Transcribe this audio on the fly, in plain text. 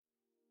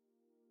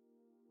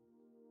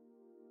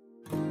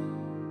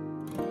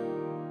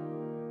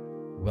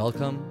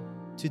Welcome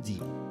to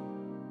Deep,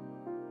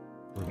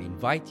 where we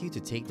invite you to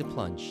take the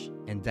plunge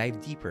and dive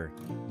deeper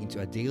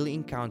into a daily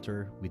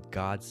encounter with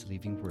God's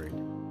living Word.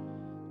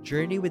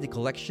 Journey with a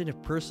collection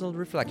of personal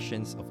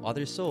reflections of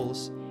other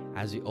souls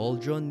as we all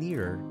draw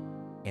nearer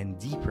and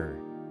deeper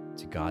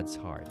to God's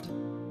heart.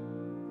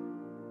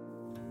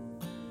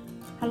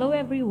 Hello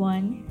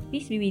everyone,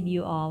 peace be with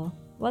you all.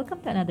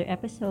 Welcome to another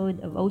episode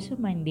of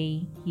Awesome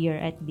Monday here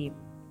at Deep.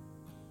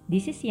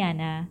 This is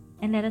Yana,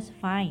 and let us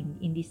find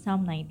in this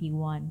Psalm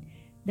 91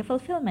 the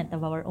fulfillment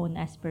of our own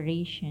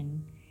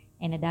aspiration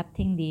and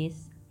adapting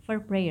this for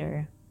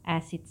prayer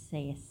as it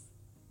says.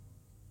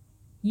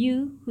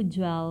 You who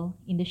dwell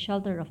in the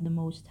shelter of the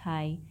Most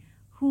High,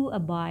 who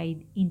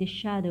abide in the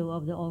shadow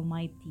of the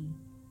Almighty,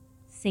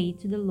 say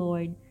to the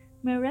Lord,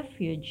 my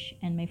refuge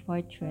and my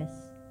fortress,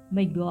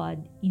 my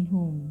God in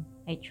whom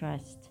I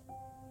trust.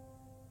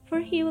 For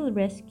he will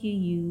rescue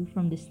you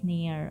from the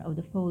snare of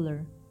the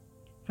fowler,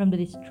 from the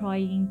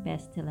destroying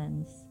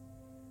pestilence.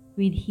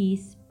 With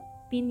his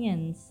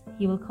pinions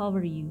he will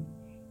cover you,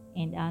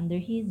 and under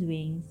his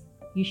wings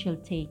you shall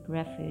take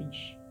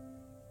refuge.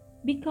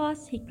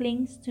 Because he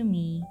clings to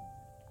me,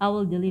 I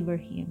will deliver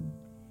him.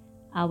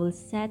 I will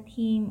set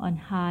him on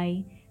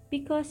high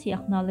because he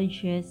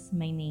acknowledges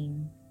my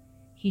name.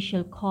 He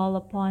shall call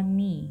upon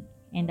me,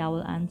 and I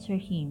will answer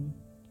him.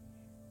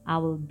 I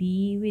will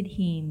be with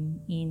him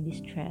in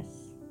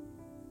distress.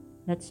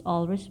 Let's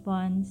all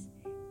respond.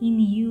 In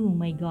you,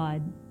 my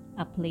God,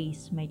 I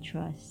place my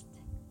trust.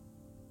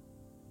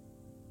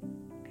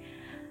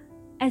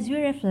 As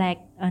we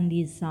reflect on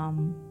this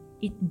psalm,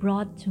 it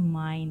brought to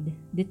mind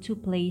the two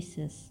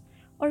places,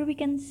 or we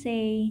can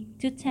say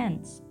two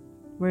tents,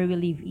 where we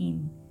live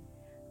in.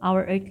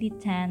 Our earthly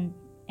tent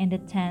and the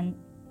tent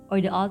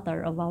or the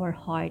altar of our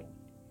heart.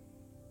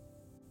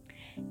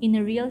 In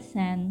a real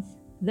sense,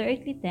 the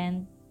earthly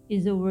tent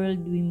is the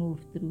world we move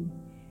through.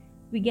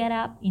 We get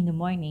up in the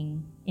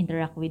morning,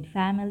 interact with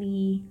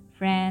family,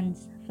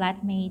 friends,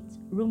 flatmates,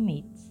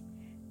 roommates.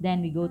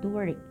 Then we go to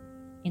work,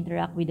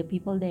 interact with the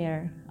people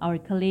there, our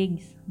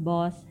colleagues,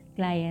 boss,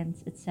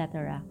 clients,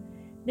 etc.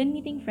 Then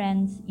meeting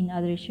friends in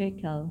other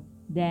circle,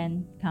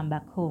 then come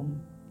back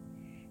home.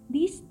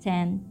 This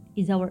tent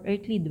is our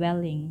earthly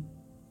dwelling.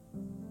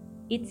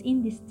 It's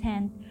in this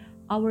tent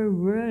our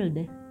world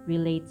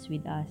relates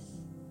with us.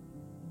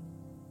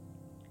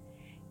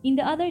 In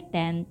the other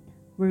tent,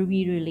 where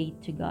we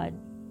relate to God,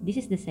 this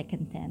is the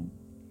second tent.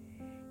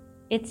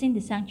 It's in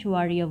the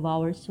sanctuary of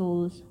our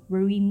souls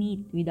where we meet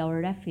with our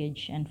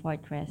refuge and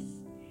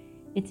fortress.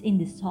 It's in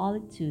the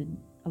solitude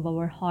of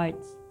our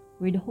hearts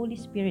where the Holy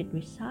Spirit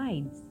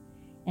resides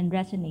and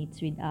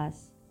resonates with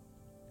us,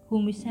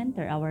 whom we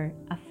center our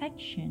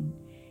affection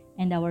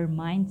and our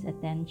mind's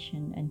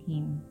attention on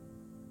Him.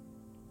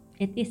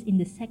 It is in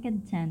the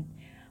second tent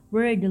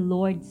where the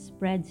Lord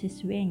spreads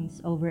His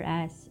wings over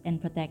us and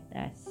protects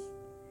us.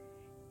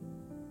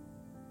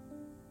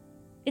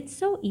 It's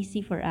so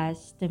easy for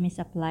us to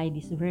misapply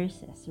these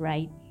verses,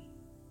 right?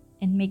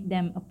 And make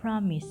them a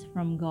promise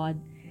from God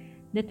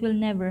that we'll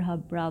never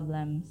have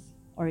problems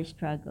or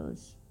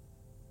struggles.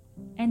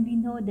 And we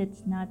know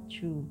that's not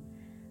true.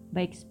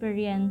 By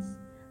experience,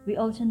 we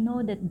also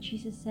know that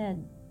Jesus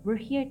said,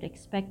 we're here to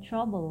expect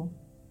trouble.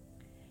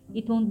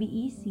 It won't be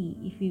easy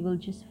if we will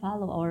just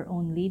follow our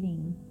own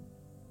leading.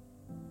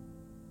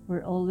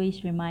 We're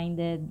always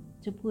reminded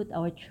to put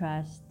our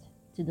trust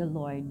to the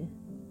Lord.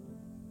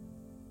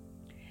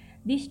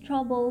 This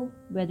trouble,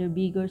 whether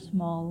big or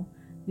small,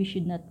 we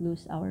should not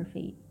lose our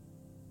faith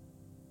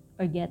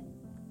or get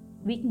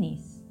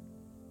weakness.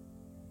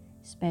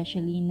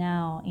 Especially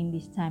now in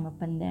this time of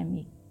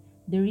pandemic,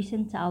 the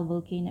recent Taal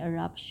volcano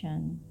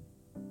eruption,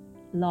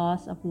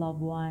 loss of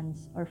loved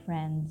ones or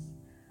friends,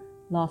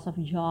 loss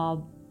of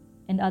job,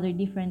 and other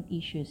different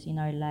issues in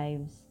our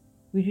lives.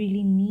 We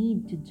really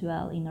need to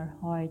dwell in our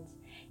hearts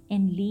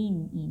and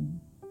lean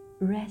in,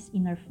 rest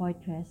in our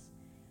fortress.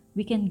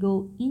 We can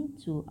go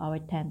into our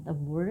tent of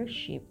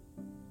worship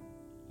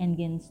and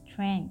gain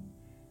strength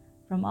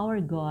from our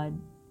God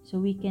so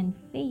we can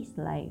face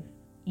life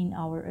in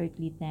our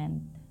earthly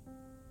tent.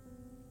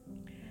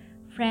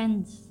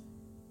 Friends,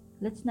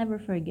 let's never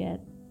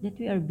forget that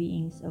we are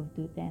beings of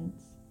two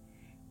tents.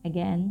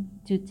 Again,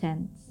 two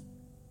tents.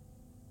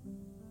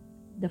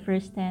 The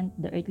first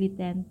tent, the earthly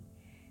tent,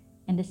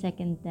 and the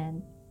second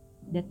tent,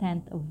 the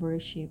tent of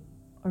worship,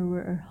 or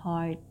where our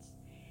hearts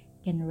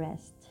can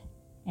rest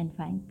and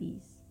find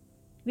peace.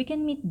 We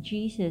can meet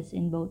Jesus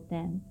in both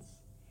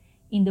tents.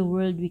 In the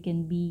world, we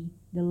can be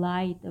the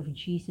light of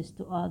Jesus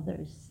to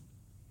others.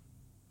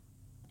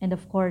 And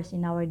of course,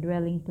 in our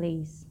dwelling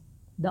place,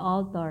 the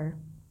altar,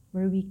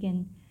 where we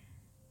can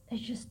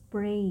just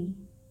pray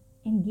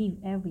and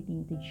give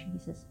everything to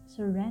Jesus,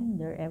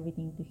 surrender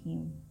everything to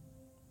Him,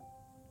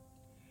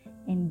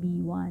 and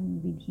be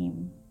one with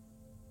Him.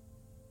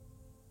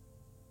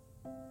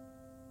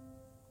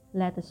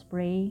 Let us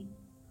pray.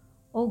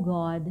 O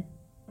God,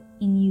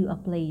 in you I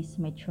place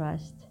my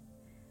trust,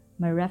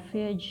 my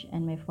refuge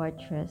and my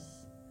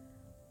fortress.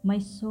 My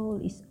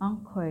soul is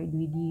anchored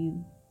with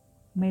you.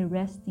 My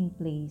resting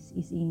place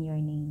is in your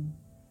name,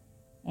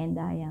 and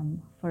I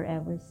am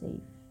forever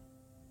safe.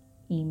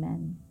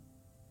 Amen.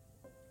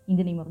 In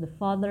the name of the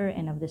Father,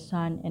 and of the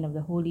Son, and of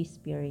the Holy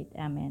Spirit.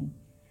 Amen.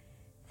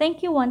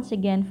 Thank you once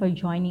again for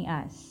joining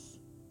us.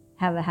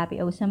 Have a happy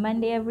Awesome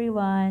Monday,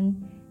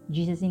 everyone.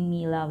 Jesus in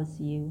me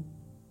loves you.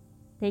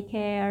 Take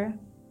care.